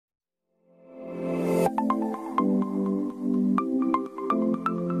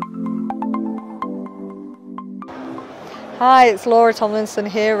Hi, it's Laura Tomlinson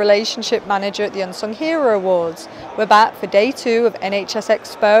here, Relationship Manager at the Unsung Hero Awards. We're back for day 2 of NHS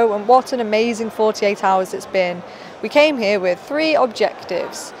Expo, and what an amazing 48 hours it's been. We came here with 3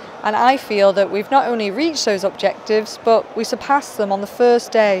 objectives, and I feel that we've not only reached those objectives, but we surpassed them on the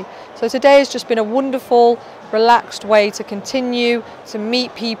first day. So today has just been a wonderful, relaxed way to continue to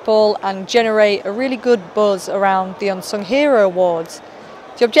meet people and generate a really good buzz around the Unsung Hero Awards.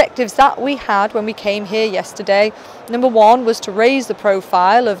 The objectives that we had when we came here yesterday, number 1 was to raise the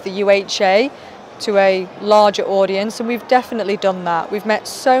profile of the UHA to a larger audience, and we've definitely done that. We've met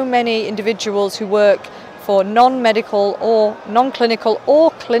so many individuals who work for non-medical or non-clinical or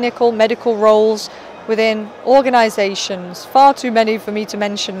clinical medical roles within organisations, far too many for me to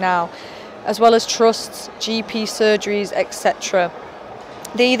mention now, as well as trusts, GP surgeries, etc.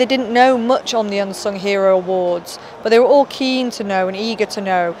 They either didn't know much on the Unsung Hero Awards, but they were all keen to know and eager to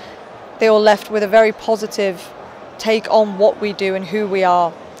know. They all left with a very positive take on what we do and who we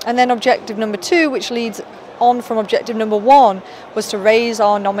are. And then objective number 2, which leads on from objective number 1, was to raise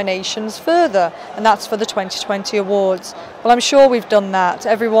our nominations further, and that's for the 2020 awards. Well, I'm sure we've done that.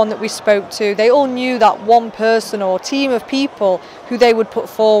 Everyone that we spoke to, they all knew that one person or team of people who they would put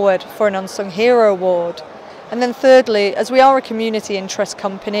forward for an Unsung Hero Award. And then thirdly, as we are a community interest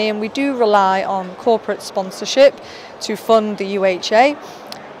company and we do rely on corporate sponsorship to fund the UHA,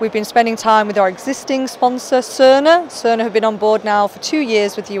 we've been spending time with our existing sponsor, Cerner. Cerner have been on board now for 2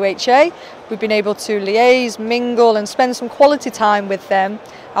 years with UHA. We've been able to liaise, mingle and spend some quality time with them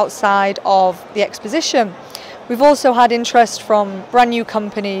outside of the exposition. We've also had interest from brand new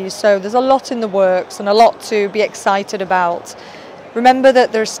companies, so there's a lot in the works and a lot to be excited about. Remember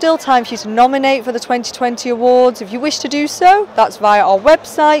that there's still time for you to nominate for the 2020 awards. If you wish to do so, that's via our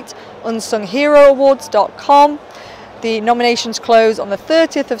website, unsungheroawards.com. The nominations close on the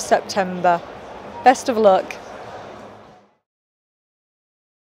 30th of September. Best of luck.